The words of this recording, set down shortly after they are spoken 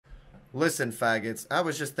Listen, faggots, I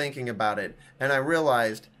was just thinking about it, and I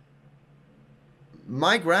realized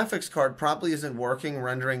my graphics card probably isn't working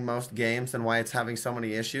rendering most games and why it's having so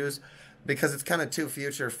many issues because it's kind of too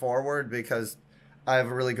future forward because I have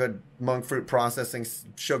a really good monk fruit processing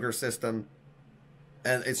sugar system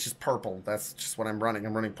and it's just purple. That's just what I'm running.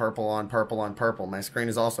 I'm running purple on purple on purple. My screen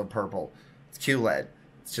is also purple. It's QLED.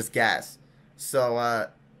 It's just gas. So,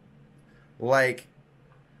 like,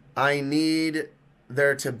 I need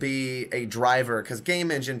there to be a driver because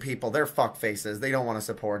game engine people, they're fuckfaces. They don't want to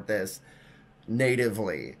support this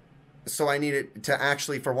natively. So I need it to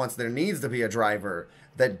actually, for once, there needs to be a driver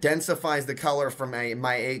that densifies the color from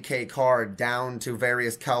my 8K card down to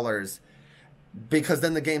various colors because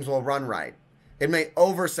then the games will run right. It may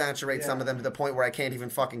oversaturate some of them to the point where I can't even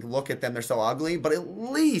fucking look at them. They're so ugly, but at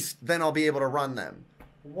least then I'll be able to run them.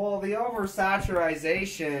 Well, the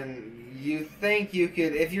oversaturation, you think you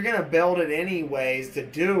could, if you're going to build it anyways to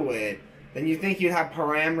do it, then you think you'd have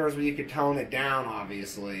parameters where you could tone it down,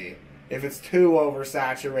 obviously. If it's too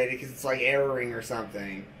oversaturated because it's like erroring or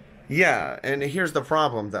something. Yeah, and here's the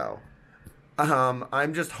problem, though.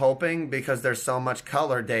 I'm just hoping, because there's so much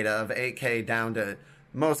color data of 8K down to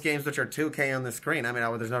most games which are 2K on the screen. I mean,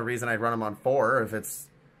 there's no reason I'd run them on 4 if it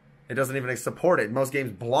doesn't even support it. Most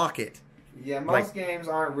games block it. Yeah, most games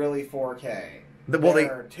aren't really 4K. Well,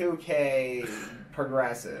 they're 2K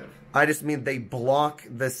progressive. I just mean they block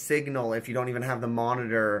the signal if you don't even have the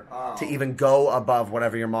monitor to even go above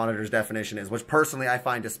whatever your monitor's definition is, which personally I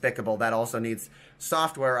find despicable. That also needs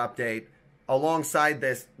software update. Alongside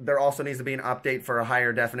this, there also needs to be an update for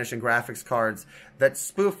higher definition graphics cards that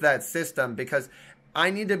spoof that system because I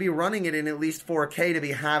need to be running it in at least 4K to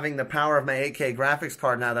be having the power of my 8K graphics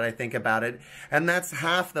card now that I think about it. And that's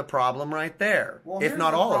half the problem right there, if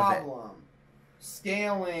not all of it.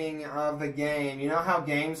 Scaling of the game. You know how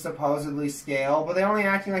games supposedly scale, but they're only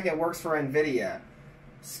acting like it works for NVIDIA.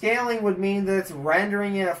 Scaling would mean that it's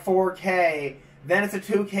rendering it at 4K, then it's a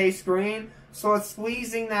 2K screen, so it's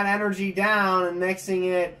squeezing that energy down and mixing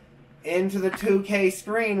it into the 2K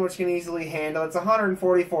screen, which can easily handle. It's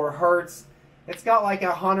 144 hertz. It's got like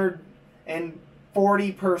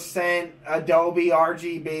 140% Adobe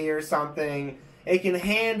RGB or something. It can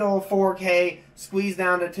handle 4K, squeeze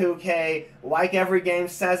down to 2K, like every game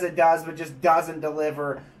says it does, but just doesn't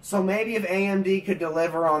deliver. So maybe if AMD could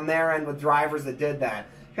deliver on their end with drivers that did that.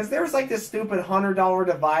 Because there's like this stupid $100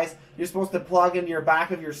 device you're supposed to plug into your back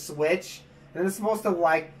of your Switch, and it's supposed to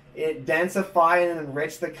like it densify and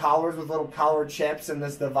enrich the colors with little color chips in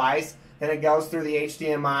this device. Then it goes through the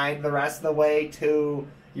HDMI the rest of the way to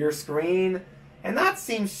your screen. And that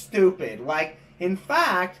seems stupid. Like, in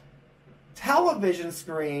fact, television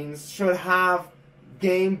screens should have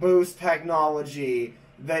game boost technology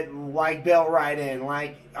that like built right in.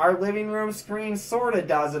 Like our living room screen sort of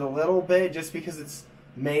does it a little bit just because it's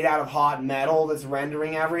made out of hot metal that's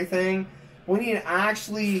rendering everything. We need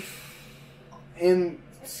actually in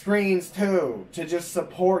screens too to just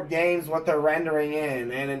support games what they're rendering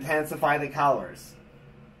in and intensify the colors.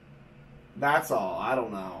 That's all. I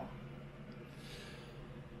don't know.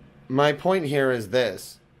 My point here is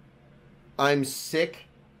this. I'm sick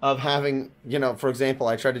of having, for example,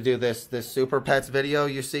 I tried to do this Super Pets video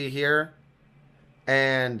you see here,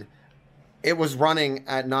 and it was running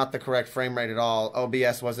at not the correct frame rate at all.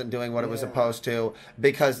 OBS wasn't doing what it was supposed to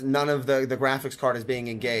because none of the graphics card is being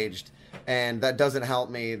engaged, and that doesn't help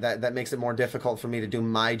me. That makes it more difficult for me to do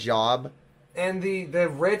my job. And the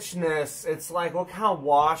richness, it's like, look how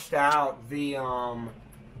washed out the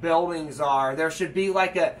buildings are. There should be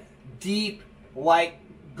like a deep, like,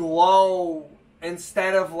 glow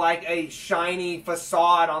instead of like a shiny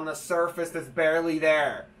facade on the surface that's barely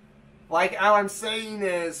there. Like, all I'm saying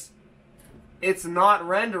is it's not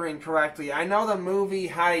rendering correctly. I know the movie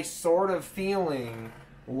had a sort of feeling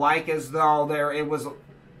like as though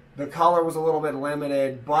the color was a little bit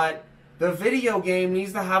limited, but the video game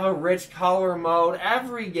needs to have a rich color mode.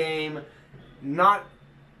 Every game, I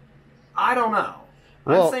don't know.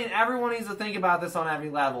 Well, I'm saying everyone needs to think about this on every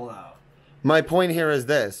level, though. My point here is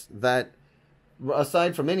this, that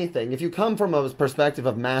aside from anything, if you come from a perspective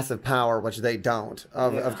of massive power, which they don't,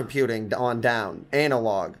 of computing on down,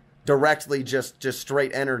 analog, directly just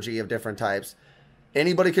straight energy of different types,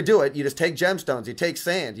 anybody could do it. You just take gemstones, you take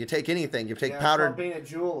sand, you take anything, you take powdered... being a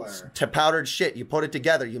jeweler. To powdered shit, you put it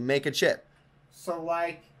together, you make a chip. So,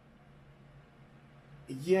 like...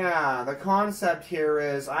 Yeah, the concept here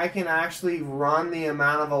is I can actually run the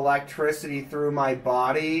amount of electricity through my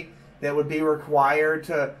body that would be required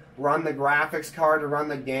to run the graphics card to run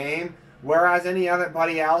the game, whereas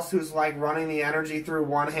anybody else who's like running the energy through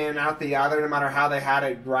one hand out the other, no matter how they had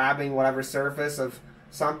it grabbing whatever surface of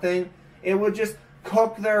something, it would just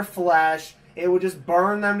cook their flesh. It would just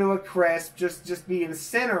burn them to a crisp, just be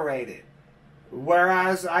incinerated.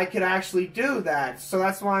 Whereas I could actually do that. So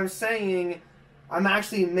that's why I'm saying I'm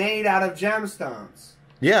actually made out of gemstones.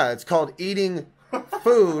 Yeah, it's called eating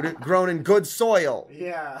food grown in good soil.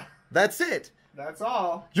 Yeah. That's it. That's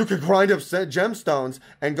all. You could grind up gemstones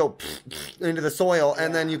and go into the soil,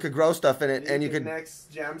 and then you could grow stuff in it, and you could mix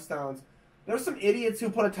gemstones. There's some idiots who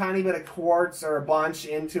put a tiny bit of quartz or a bunch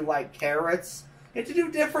into like carrots. You have to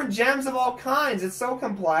do different gems of all kinds. It's so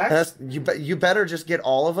complex. You better just get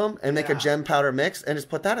all of them and make a gem powder mix and just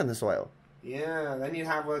put that in the soil. Yeah, then you'd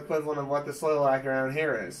have the equivalent of what the soil like around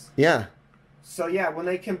here is. Yeah. So yeah, when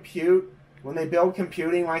they build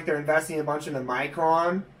computing like they're investing a bunch into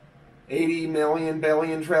Micron, 80 million,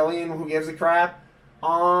 billion, trillion, who gives a crap?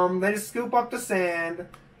 They just scoop up the sand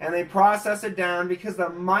and they process it down because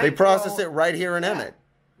They process it right here in Emmett.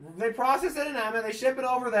 They process it in Emmett, they ship it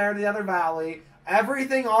over there to the other valley.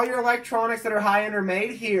 Everything, all your electronics that are high-end are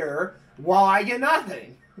made here, while I get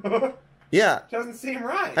nothing. Yeah. Doesn't seem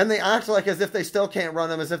right. And they act like as if they still can't run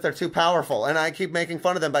them, as if they're too powerful. And I keep making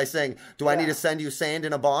fun of them by saying, do I need to send you sand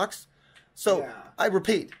in a box? So, I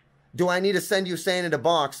repeat, do I need to send you sand in a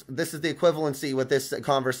box? This is the equivalency with this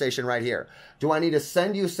conversation right here. Do I need to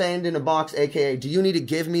send you sand in a box, a.k.a. do you need to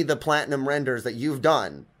give me the platinum renders that you've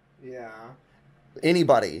done? Yeah.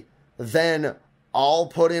 Anybody. Then I'll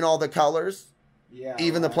put in all the colors. Yeah,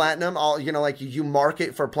 even the platinum, like you mark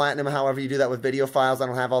it for platinum, however you do that with video files. I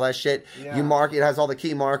don't have all that shit. Yeah. You mark it has all the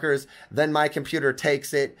key markers. Then my computer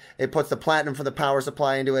takes it. It puts the platinum for the power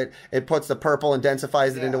supply into it. It puts the purple and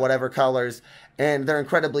densifies it into whatever colors. And they're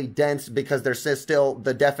incredibly dense because they're still,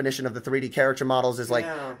 the definition of the 3D character models is like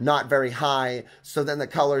not very high. So then the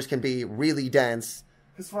colors can be really dense.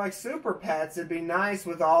 Because for like Super Pets, it'd be nice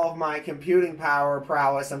with all of my computing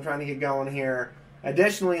prowess I'm trying to get going here.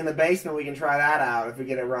 Additionally, in the basement, we can try that out if we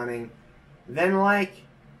get it running. Then, like,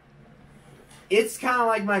 it's kind of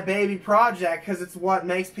like my baby project because it's what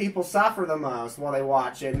makes people suffer the most while they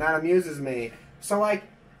watch it, and that amuses me. So, like,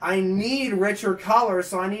 I need richer colors,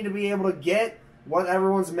 so I need to be able to get what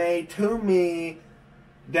everyone's made to me,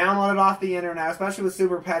 download it off the internet, especially with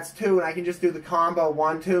Super Pets 2, and I can just do the combo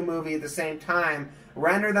 1-2 movie at the same time,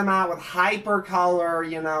 render them out with hyper color,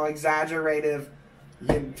 exaggerative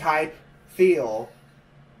type feel,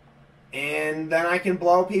 and then I can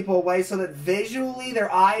blow people away so that visually their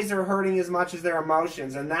eyes are hurting as much as their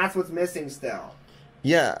emotions, and that's what's missing still.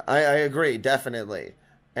 Yeah, I agree, definitely.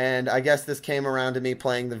 And I guess this came around to me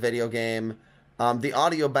playing the video game. The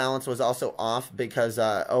audio balance was also off because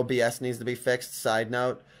OBS needs to be fixed, side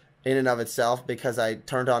note, in and of itself, because I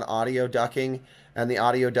turned on audio ducking, and the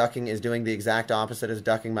audio ducking is doing the exact opposite as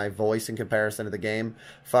ducking my voice in comparison to the game.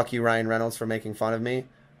 Fuck you, Ryan Reynolds, for making fun of me.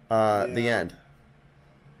 The end.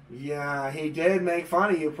 Yeah, he did make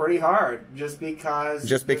fun of you pretty hard, just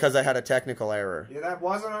because I had a technical error. Yeah, that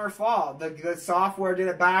wasn't our fault. The software did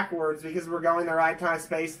it backwards because we're going the right time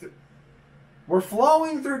space. We're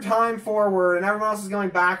flowing through time forward, and everyone else is going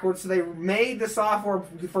backwards. So they made the software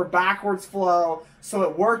for backwards flow, so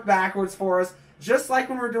it worked backwards for us. Just like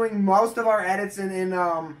when we're doing most of our edits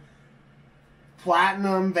in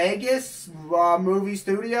Platinum Vegas movie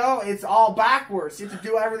studio, it's all backwards. You have to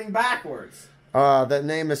do everything backwards. The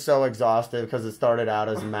name is so exhaustive because it started out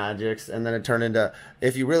as Magix, and then it turned into,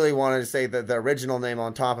 if you really wanted to say the original name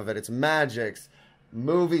on top of it, it's Magix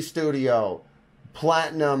Movie Studio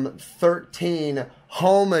Platinum 13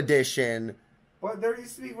 Home Edition. But there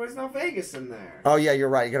used to be, there's no Vegas in there. Oh yeah, you're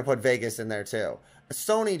right. You got to put Vegas in there too.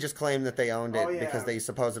 Sony just claimed that they owned it because they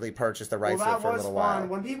supposedly purchased the rights to it for a little while.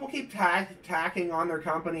 When people keep tacking on their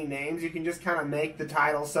company names, you can just kind of make the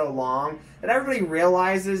title so long that everybody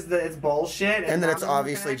realizes that it's bullshit. And that it's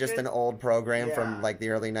obviously just an old program from like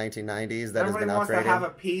the early 1990s that has been upgraded. Everybody wants to have a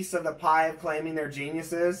piece of the pie of claiming they're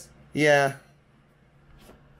geniuses. Yeah.